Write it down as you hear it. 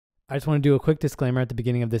I just want to do a quick disclaimer at the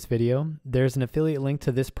beginning of this video. There's an affiliate link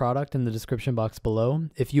to this product in the description box below.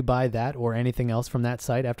 If you buy that or anything else from that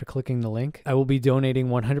site after clicking the link, I will be donating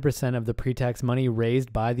 100% of the pre-tax money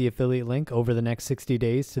raised by the affiliate link over the next 60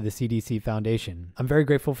 days to the CDC Foundation. I'm very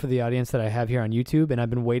grateful for the audience that I have here on YouTube, and I've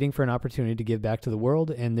been waiting for an opportunity to give back to the world,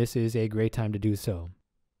 and this is a great time to do so.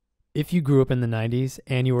 If you grew up in the 90s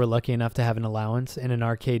and you were lucky enough to have an allowance in an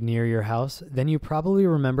arcade near your house, then you probably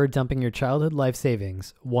remember dumping your childhood life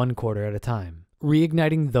savings one quarter at a time.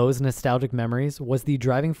 Reigniting those nostalgic memories was the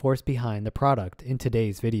driving force behind the product in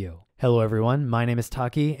today's video. Hello everyone, my name is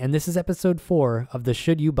Taki, and this is episode 4 of the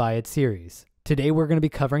Should You Buy It series. Today we're going to be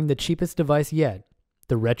covering the cheapest device yet,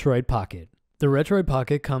 the Retroid Pocket. The Retroid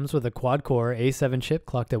Pocket comes with a quad-core A7 chip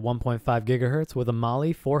clocked at 1.5 GHz with a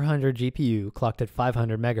Mali 400 GPU clocked at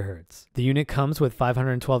 500 MHz. The unit comes with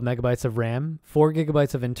 512 MB of RAM, 4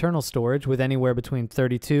 GB of internal storage with anywhere between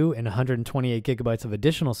 32 and 128 GB of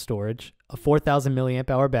additional storage, a 4000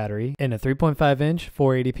 mAh battery, and a 3.5-inch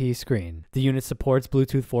 480p screen. The unit supports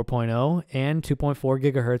Bluetooth 4.0 and 2.4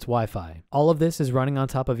 GHz Wi-Fi. All of this is running on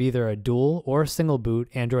top of either a dual or single boot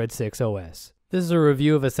Android 6 OS. This is a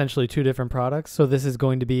review of essentially two different products, so this is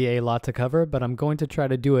going to be a lot to cover, but I'm going to try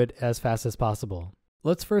to do it as fast as possible.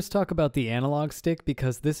 Let's first talk about the analog stick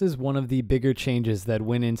because this is one of the bigger changes that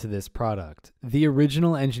went into this product. The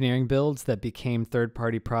original engineering builds that became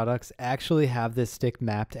third-party products actually have this stick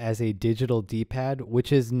mapped as a digital D-pad,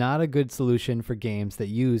 which is not a good solution for games that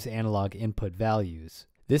use analog input values.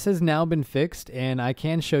 This has now been fixed, and I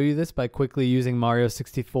can show you this by quickly using Mario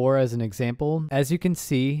 64 as an example. As you can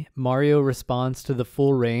see, Mario responds to the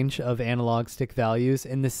full range of analog stick values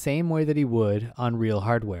in the same way that he would on real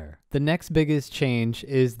hardware. The next biggest change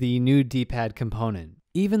is the new D-pad component.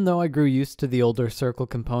 Even though I grew used to the older circle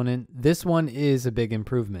component, this one is a big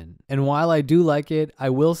improvement. And while I do like it, I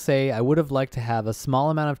will say I would have liked to have a small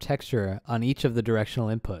amount of texture on each of the directional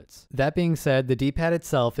inputs. That being said, the D-pad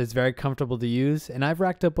itself is very comfortable to use, and I've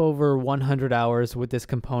racked up over 100 hours with this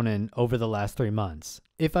component over the last 3 months.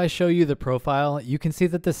 If I show you the profile, you can see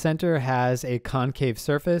that the center has a concave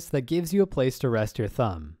surface that gives you a place to rest your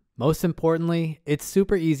thumb. Most importantly, it's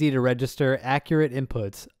super easy to register accurate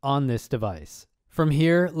inputs on this device. From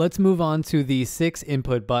here, let's move on to the 6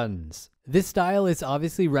 input buttons. This style is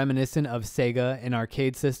obviously reminiscent of Sega and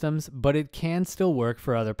arcade systems, but it can still work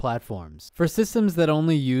for other platforms. For systems that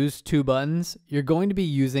only use 2 buttons, you're going to be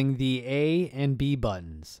using the A and B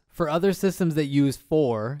buttons. For other systems that use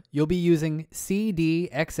 4, you'll be using C, D,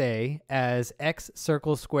 X, A as X,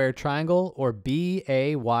 circle, square, triangle, or B,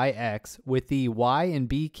 A, Y, X, with the Y and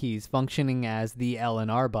B keys functioning as the L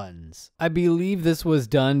and R buttons. I believe this was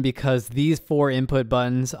done because these 4 input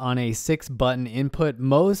buttons on a 6-button input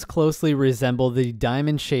most closely resemble the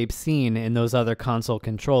diamond shape seen in those other console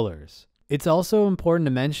controllers. It's also important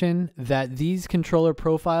to mention that these controller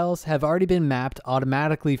profiles have already been mapped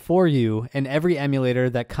automatically for you in every emulator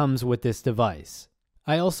that comes with this device.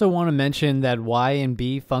 I also want to mention that Y and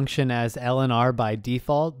B function as L and R by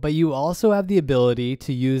default, but you also have the ability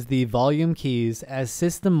to use the volume keys as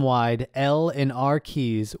system-wide L and R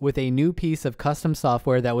keys with a new piece of custom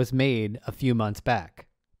software that was made a few months back.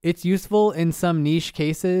 It's useful in some niche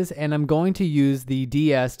cases, and I'm going to use the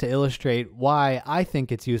DS to illustrate why I think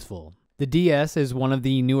it's useful. The DS is one of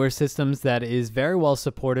the newer systems that is very well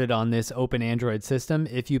supported on this open Android system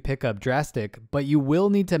if you pick up Drastic, but you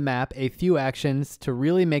will need to map a few actions to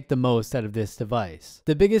really make the most out of this device.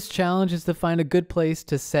 The biggest challenge is to find a good place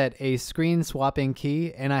to set a screen swapping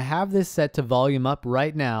key, and I have this set to volume up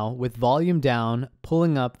right now with volume down,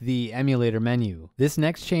 pulling up the emulator menu. This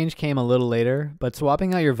next change came a little later, but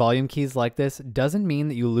swapping out your volume keys like this doesn't mean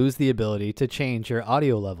that you lose the ability to change your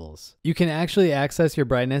audio levels. You can actually access your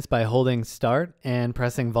brightness by holding start and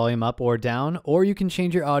pressing volume up or down, or you can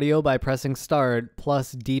change your audio by pressing start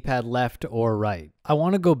plus D-pad left or right. I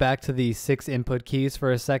want to go back to the 6 input keys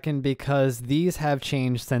for a second because these have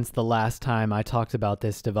changed since the last time I talked about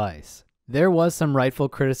this device. There was some rightful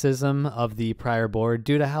criticism of the prior board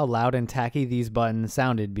due to how loud and tacky these buttons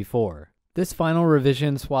sounded before. This final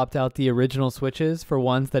revision swapped out the original switches for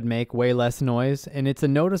ones that make way less noise, and it's a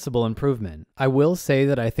noticeable improvement. I will say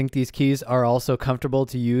that I think these keys are also comfortable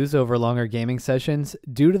to use over longer gaming sessions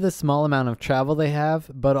due to the small amount of travel they have,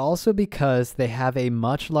 but also because they have a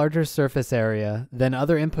much larger surface area than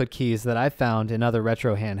other input keys that I've found in other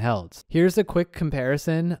retro handhelds. Here's a quick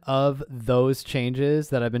comparison of those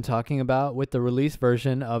changes that I've been talking about with the release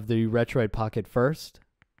version of the Retroid Pocket first,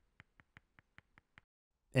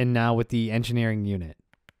 and now with the engineering unit.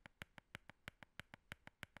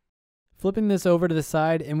 Flipping this over to the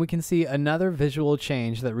side, and we can see another visual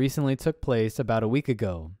change that recently took place about a week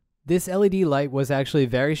ago. This LED light was actually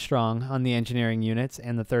very strong on the engineering units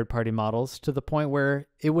and the third-party models, to the point where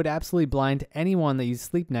it would absolutely blind anyone that you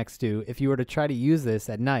sleep next to if you were to try to use this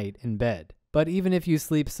at night in bed. But even if you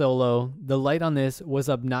sleep solo, the light on this was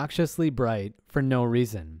obnoxiously bright for no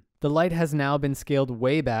reason. The light has now been scaled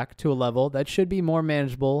way back to a level that should be more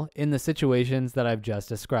manageable in the situations that I've just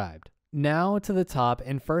described. Now to the top,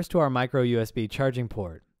 and first to our micro USB charging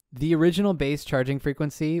port. The original base charging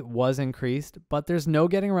frequency was increased, but there's no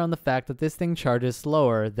getting around the fact that this thing charges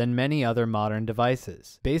slower than many other modern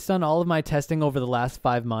devices. Based on all of my testing over the last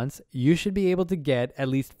 5 months, you should be able to get at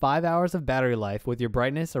least 5 hours of battery life with your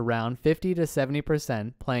brightness around 50 to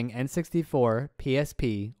 70% playing N64,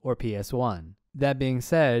 PSP, or PS1. That being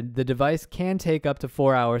said, the device can take up to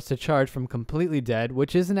 4 hours to charge from completely dead,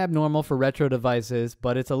 which isn't abnormal for retro devices,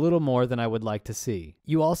 but it's a little more than I would like to see.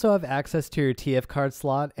 You also have access to your TF card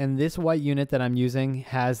slot, and this white unit that I'm using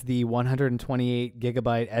has the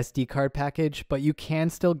 128GB SD card package, but you can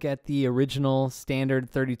still get the original standard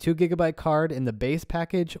 32GB card in the base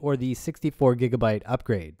package or the 64GB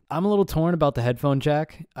upgrade. I'm a little torn about the headphone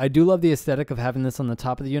jack. I do love the aesthetic of having this on the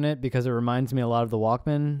top of the unit because it reminds me a lot of the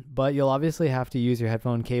Walkman, but you'll obviously have to use your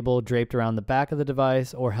headphone cable draped around the back of the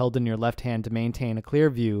device or held in your left hand to maintain a clear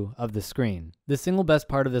view of the screen. The single best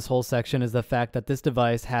part of this whole section is the fact that this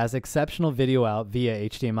device has exceptional video out via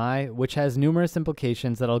HDMI, which has numerous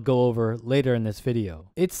implications that I'll go over later in this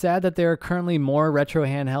video. It's sad that there are currently more retro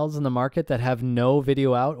handhelds in the market that have no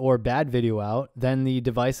video out or bad video out than the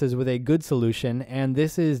devices with a good solution, and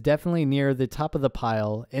this is definitely near the top of the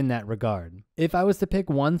pile in that regard. If I was to pick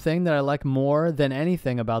one thing that I like more than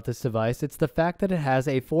anything about this device, it's the fact that it has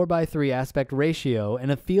a 4:3 aspect ratio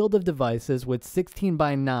in a field of devices with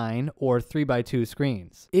 16:9 or 3:2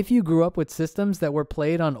 screens. If you grew up with systems that were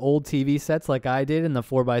played on old TV sets like I did in the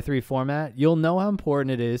 4:3 format, you'll know how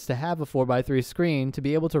important it is to have a 4:3 screen to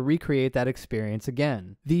be able to recreate that experience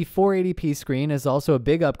again. The 480p screen is also a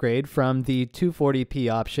big upgrade from the 240p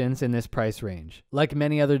options in this price range. Like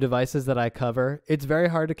many other devices that I cover, it's very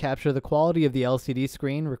hard to capture the quality of the LCD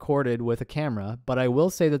screen recorded with a camera, but I will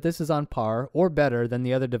say that this is on par or better than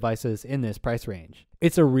the other devices in this price range.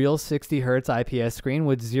 It's a real 60Hz IPS screen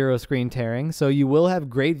with zero screen tearing, so you will have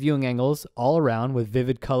great viewing angles all around with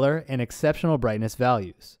vivid color and exceptional brightness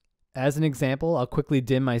values. As an example, I'll quickly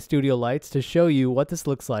dim my studio lights to show you what this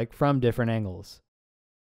looks like from different angles.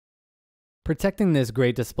 Protecting this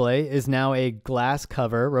great display is now a glass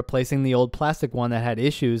cover, replacing the old plastic one that had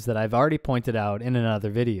issues that I've already pointed out in another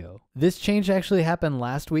video. This change actually happened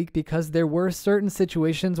last week because there were certain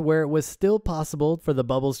situations where it was still possible for the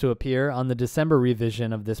bubbles to appear on the December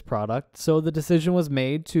revision of this product, so the decision was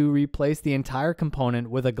made to replace the entire component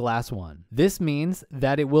with a glass one. This means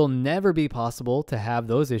that it will never be possible to have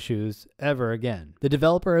those issues ever again. The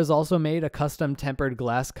developer has also made a custom tempered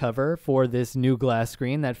glass cover for this new glass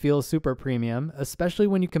screen that feels super premium, especially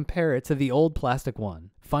when you compare it to the old plastic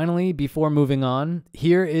one. Finally, before moving on,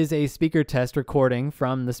 here is a speaker test recording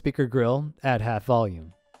from the speaker grill at half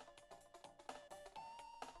volume.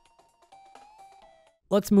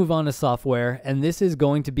 Let's move on to software, and this is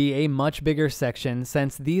going to be a much bigger section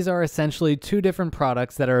since these are essentially two different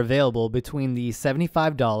products that are available between the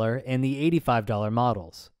 $75 and the $85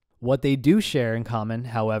 models. What they do share in common,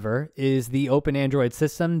 however, is the Open Android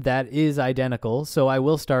system that is identical, so I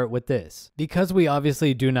will start with this. Because we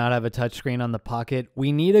obviously do not have a touchscreen on the Pocket,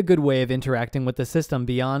 we need a good way of interacting with the system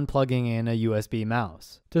beyond plugging in a USB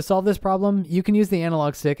mouse. To solve this problem, you can use the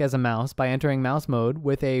analog stick as a mouse by entering mouse mode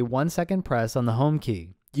with a 1-second press on the home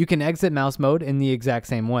key. You can exit mouse mode in the exact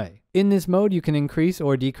same way. In this mode, you can increase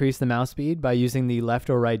or decrease the mouse speed by using the left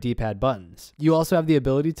or right D-pad buttons. You also have the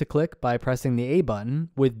ability to click by pressing the A button,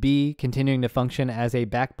 with B continuing to function as a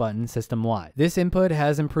back button system-wide. This input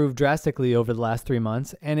has improved drastically over the last 3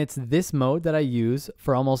 months, and it's this mode that I use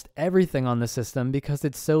for almost everything on the system because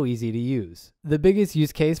it's so easy to use. The biggest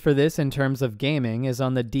use case for this in terms of gaming is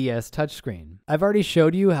on the DS touchscreen. I've already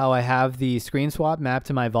showed you how I have the screen swap mapped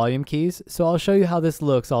to my volume keys, so I'll show you how this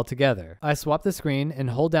looks all together. I swap the screen and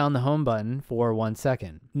hold down the home button for 1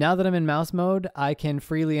 second. Now that I'm in mouse mode, I can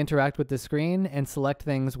freely interact with the screen and select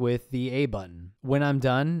things with the A button. When I'm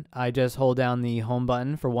done, I just hold down the home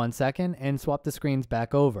button for 1 second and swap the screens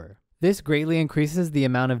back over. This greatly increases the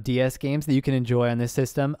amount of DS games that you can enjoy on this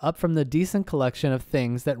system, up from the decent collection of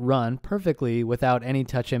things that run perfectly without any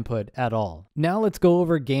touch input at all. Now let's go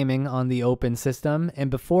over gaming on the open system, and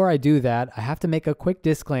before I do that, I have to make a quick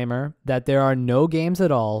disclaimer that there are no games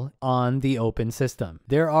at all on the open system.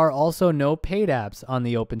 There are also no paid apps on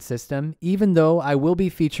the open system, even though I will be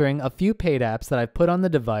featuring a few paid apps that I've put on the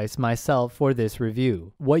device myself for this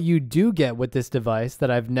review. What you do get with this device that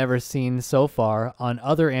I've never seen so far on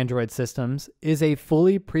other Android systems is a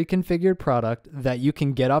fully pre-configured product that you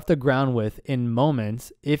can get off the ground with in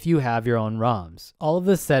moments if you have your own ROMs. All of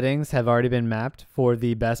the settings have already been mapped for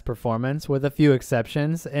the best performance with a few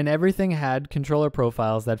exceptions, and everything had controller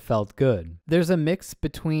profiles that felt good. There's a mix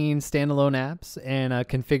between standalone apps and a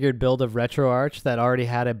configured build of RetroArch that already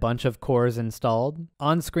had a bunch of cores installed.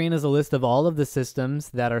 On screen is a list of all of the systems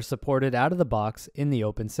that are supported out of the box in the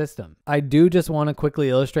open system. I do just want to quickly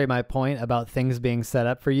illustrate my point about things being set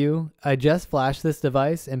up for you. I just flashed this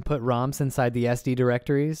device and put ROMs inside the SD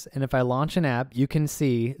directories, and if I launch an app, you can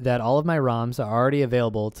see that all of my ROMs are already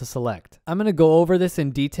available to select. I'm going to go over this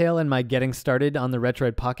in detail in my getting started on the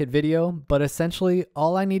Retroid Pocket video, but essentially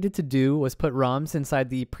all I needed to do was put ROMs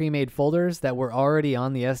inside the pre-made folders that were already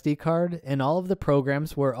on the SD card, and all of the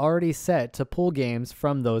programs were already set to pull games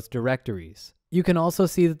from those directories. You can also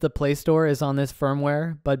see that the Play Store is on this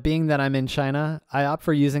firmware, but being that I'm in China, I opt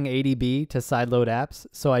for using ADB to sideload apps,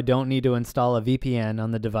 so I don't need to install a VPN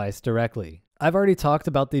on the device directly. I've already talked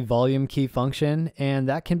about the volume key function, and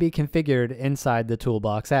that can be configured inside the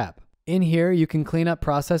Toolbox app. In here, you can clean up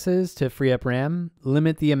processes to free up RAM,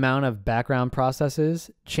 limit the amount of background processes,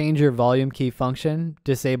 change your volume key function,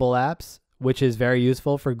 disable apps, which is very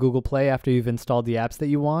useful for Google Play after you've installed the apps that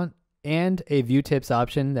you want, and a view tips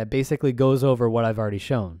option that basically goes over what I've already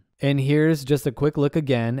shown. And here's just a quick look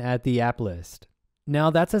again at the app list. Now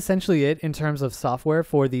that's essentially it in terms of software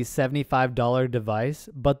for the $75 device,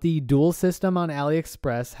 but the dual system on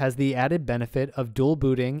AliExpress has the added benefit of dual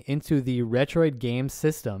booting into the Retroid game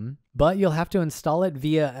system, but you'll have to install it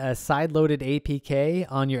via a side-loaded APK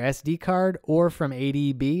on your SD card or from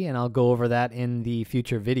ADB, and I'll go over that in the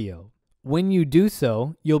future video. When you do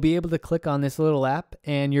so, you'll be able to click on this little app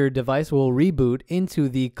and your device will reboot into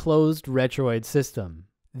the closed Retroid system.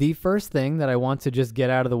 The first thing that I want to just get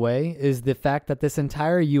out of the way is the fact that this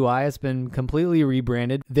entire UI has been completely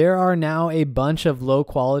rebranded. There are now a bunch of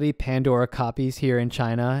low-quality Pandora copies here in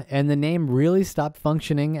China, and the name really stopped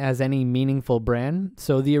functioning as any meaningful brand,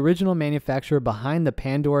 so the original manufacturer behind the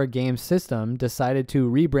Pandora game system decided to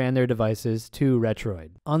rebrand their devices to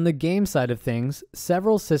Retroid. On the game side of things,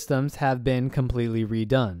 several systems have been completely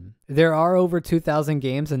redone. There are over 2,000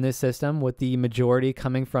 games in this system, with the majority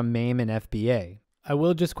coming from MAME and FBA. I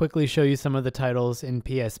will just quickly show you some of the titles in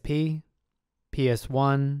PSP,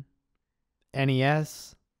 PS1,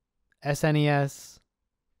 NES, SNES,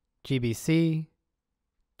 GBC,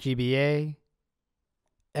 GBA,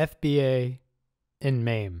 FBA, and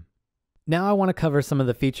MAME. Now I want to cover some of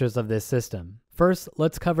the features of this system. First,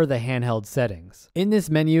 let's cover the handheld settings. In this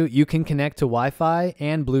menu, you can connect to Wi-Fi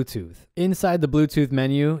and Bluetooth. Inside the Bluetooth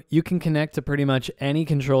menu, you can connect to pretty much any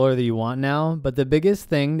controller that you want now, but the biggest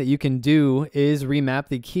thing that you can do is remap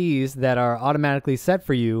the keys that are automatically set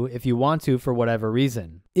for you if you want to for whatever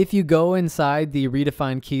reason. If you go inside the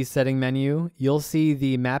redefined keys setting menu, you'll see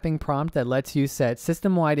the mapping prompt that lets you set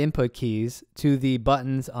system-wide input keys to the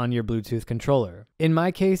buttons on your Bluetooth controller. In my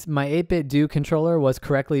case, my 8-bit Do controller was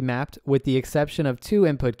correctly mapped with the exception of 2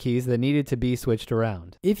 input keys that needed to be switched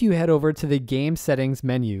around. If you head over to the game settings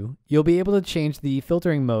menu, you'll be able to change the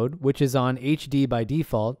filtering mode, which is on HD by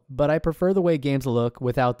default, but I prefer the way games look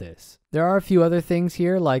without this. There are a few other things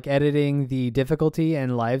here, like editing the difficulty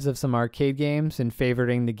and lives of some arcade games and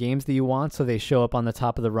favoriting the games that you want so they show up on the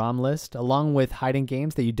top of the ROM list, along with hiding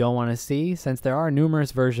games that you don't want to see, since there are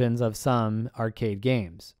numerous versions of some arcade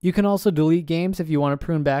games. You can also delete games if you want to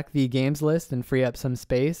prune back the games list and free up some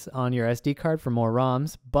space on your SD card for more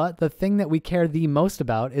ROMs, but the thing that we care the most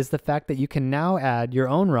about is the fact that you can now add your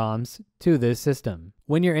own ROMs to this system.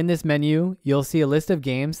 When you're in this menu, you'll see a list of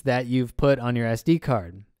games that you've put on your SD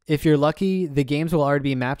card. If you're lucky, the games will already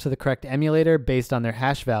be mapped to the correct emulator based on their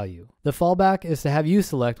hash value. The fallback is to have you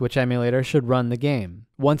select which emulator should run the game.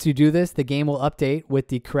 Once you do this, the game will update with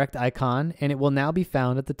the correct icon, and it will now be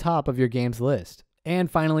found at the top of your games list.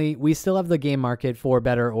 And finally, we still have the game market for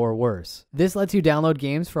better or worse. This lets you download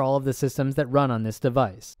games for all of the systems that run on this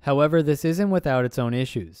device. However, this isn't without its own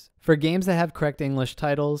issues. For games that have correct English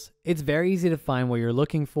titles, it's very easy to find what you're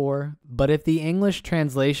looking for, but if the English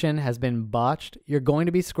translation has been botched, you're going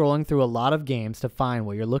to be scrolling through a lot of games to find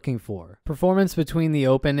what you're looking for. Performance between the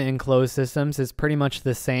open and closed systems is pretty much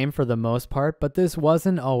the same for the most part, but this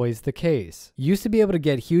wasn't always the case. You used to be able to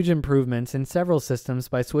get huge improvements in several systems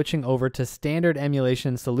by switching over to standard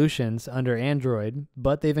emulation solutions under Android,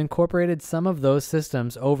 but they've incorporated some of those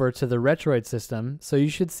systems over to the Retroid system, so you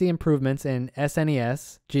should see improvements in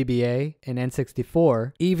SNES, GBA, and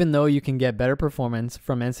N64, even though you can get better performance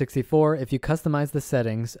from N64 if you customize the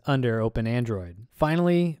settings under Open Android.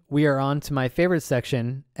 Finally, we are on to my favorite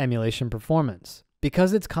section, emulation performance.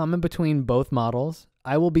 Because it's common between both models,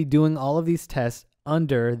 I will be doing all of these tests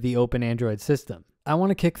under the Open Android system. I want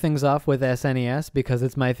to kick things off with SNES because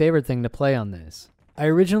it's my favorite thing to play on this. I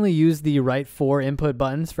originally used the right 4 input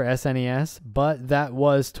buttons for SNES, but that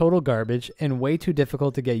was total garbage and way too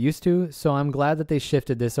difficult to get used to, so I'm glad that they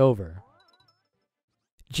shifted this over.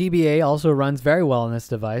 GBA also runs very well on this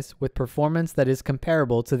device with performance that is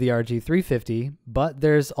comparable to the RG350, but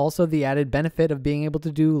there's also the added benefit of being able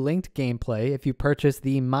to do linked gameplay if you purchase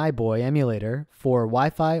the MyBoy emulator for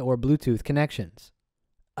Wi-Fi or Bluetooth connections.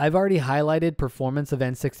 I've already highlighted performance of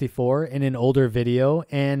N64 in an older video,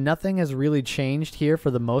 and nothing has really changed here for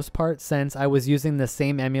the most part since I was using the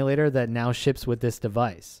same emulator that now ships with this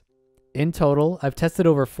device. In total, I've tested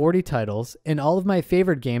over 40 titles, and all of my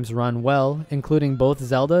favorite games run well, including both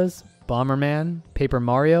Zeldas, Bomberman, Paper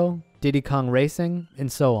Mario, Diddy Kong Racing,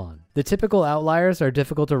 and so on. The typical outliers are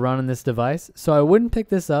difficult to run on this device, so I wouldn't pick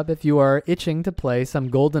this up if you are itching to play some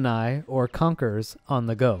GoldenEye or Conkers on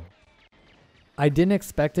the go. I didn't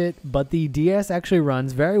expect it, but the DS actually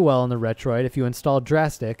runs very well on the Retroid if you install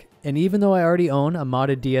Drastic, and even though I already own a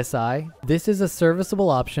modded DSi, this is a serviceable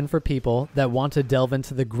option for people that want to delve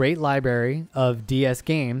into the great library of DS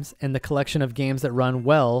games and the collection of games that run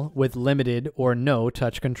well with limited or no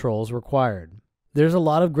touch controls required. There's a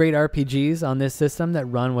lot of great RPGs on this system that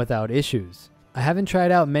run without issues. I haven't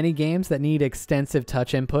tried out many games that need extensive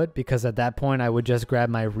touch input because at that point I would just grab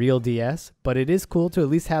my real DS, but it is cool to at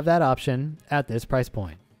least have that option at this price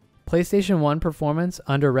point. PlayStation 1 performance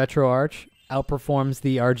under RetroArch outperforms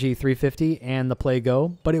the RG350 and the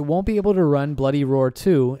PlayGo, but it won't be able to run Bloody Roar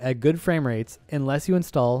 2 at good frame rates unless you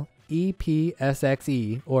install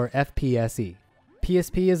EPSXE or FPSE.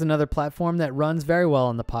 PSP is another platform that runs very well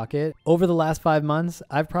on the Pocket. Over the last 5 months,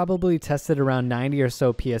 I've probably tested around 90 or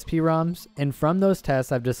so PSP ROMs, and from those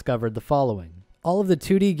tests I've discovered the following. All of the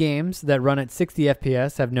 2D games that run at 60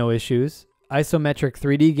 FPS have no issues. Isometric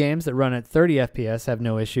 3D games that run at 30 FPS have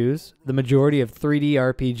no issues. The majority of 3D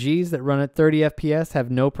RPGs that run at 30 FPS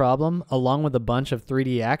have no problem, along with a bunch of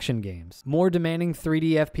 3D action games. More demanding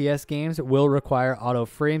 3D FPS games will require auto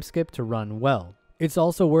frame skip to run well. It's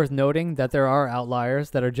also worth noting that there are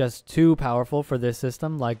outliers that are just too powerful for this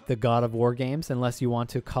system, like the God of War games, unless you want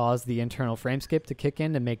to cause the internal frame skip to kick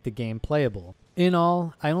in to make the game playable. In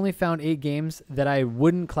all, I only found 8 games that I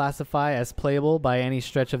wouldn't classify as playable by any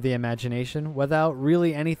stretch of the imagination, without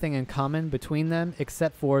really anything in common between them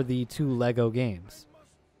except for the 2 Lego games.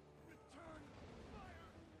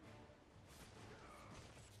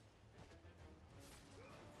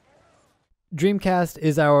 Dreamcast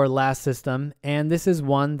is our last system, and this is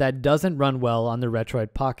one that doesn't run well on the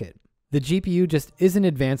Retroid Pocket. The GPU just isn't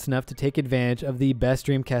advanced enough to take advantage of the best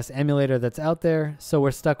Dreamcast emulator that's out there, so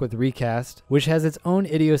we're stuck with Recast, which has its own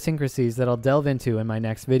idiosyncrasies that I'll delve into in my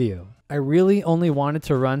next video. I really only wanted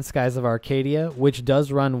to run Skies of Arcadia, which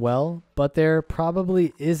does run well, but there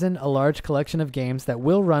probably isn't a large collection of games that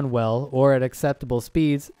will run well or at acceptable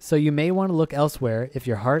speeds, so you may want to look elsewhere if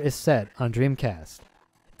your heart is set on Dreamcast.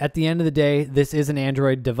 At the end of the day, this is an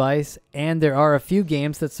Android device, and there are a few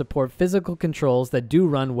games that support physical controls that do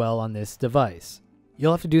run well on this device.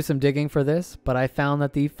 You'll have to do some digging for this, but I found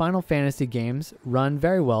that the Final Fantasy games run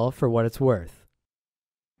very well for what it's worth.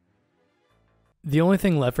 The only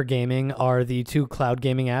thing left for gaming are the 2 cloud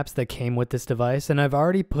gaming apps that came with this device, and I've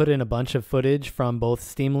already put in a bunch of footage from both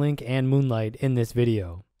Steam Link and Moonlight in this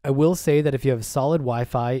video. I will say that if you have solid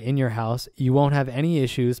Wi-Fi in your house, you won't have any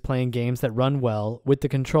issues playing games that run well with the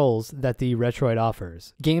controls that the Retroid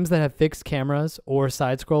offers. Games that have fixed cameras or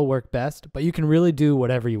side-scroll work best, but you can really do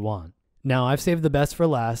whatever you want. Now, I've saved the best for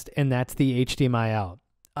last, and that's the HDMI out.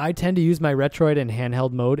 I tend to use my Retroid in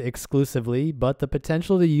handheld mode exclusively, but the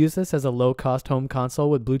potential to use this as a low-cost home console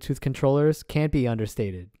with Bluetooth controllers can't be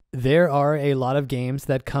understated. There are a lot of games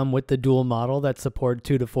that come with the dual model that support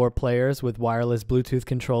 2 to 4 players with wireless Bluetooth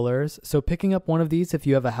controllers, so picking up one of these if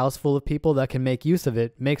you have a house full of people that can make use of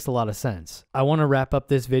it makes a lot of sense. I want to wrap up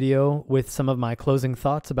this video with some of my closing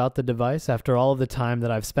thoughts about the device after all of the time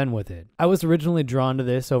that I've spent with it. I was originally drawn to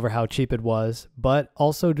this over how cheap it was, but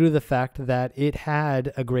also due to the fact that it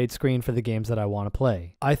had a great screen for the games that I want to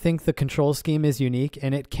play. I think the control scheme is unique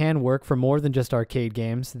and it can work for more than just arcade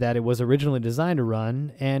games that it was originally designed to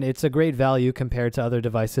run, and it's a great value compared to other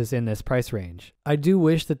devices in this price range. I do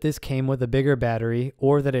wish that this came with a bigger battery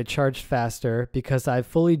or that it charged faster, because I've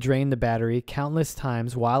fully drained the battery countless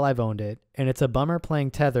times while I've owned it, and it's a bummer playing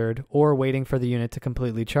tethered or waiting for the unit to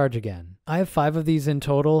completely charge again. I have 5 of these in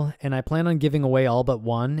total, and I plan on giving away all but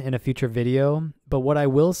one in a future video, but what I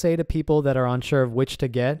will say to people that are unsure of which to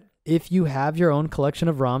get: if you have your own collection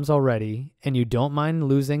of ROMs already and you don't mind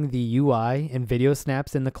losing the UI and video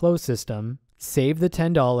snaps in the closed system, save the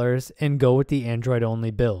 $10 and go with the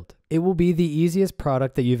Android-only build. It will be the easiest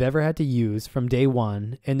product that you've ever had to use from day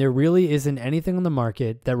one, and there really isn't anything on the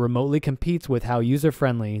market that remotely competes with how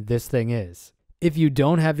user-friendly this thing is. If you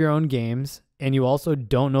don't have your own games, and you also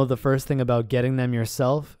don't know the first thing about getting them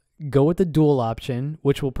yourself, go with the dual option,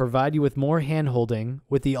 which will provide you with more hand-holding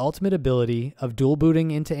with the ultimate ability of dual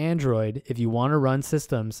booting into Android if you want to run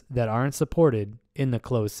systems that aren't supported in the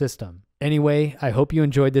closed system. Anyway, I hope you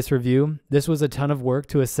enjoyed this review. This was a ton of work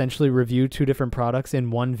to essentially review 2 different products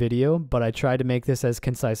in one video, but I tried to make this as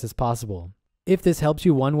concise as possible. If this helps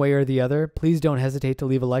you one way or the other, please don't hesitate to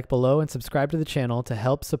leave a like below and subscribe to the channel to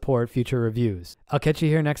help support future reviews. I'll catch you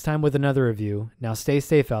here next time with another review. Now stay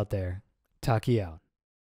safe out there. Taki out.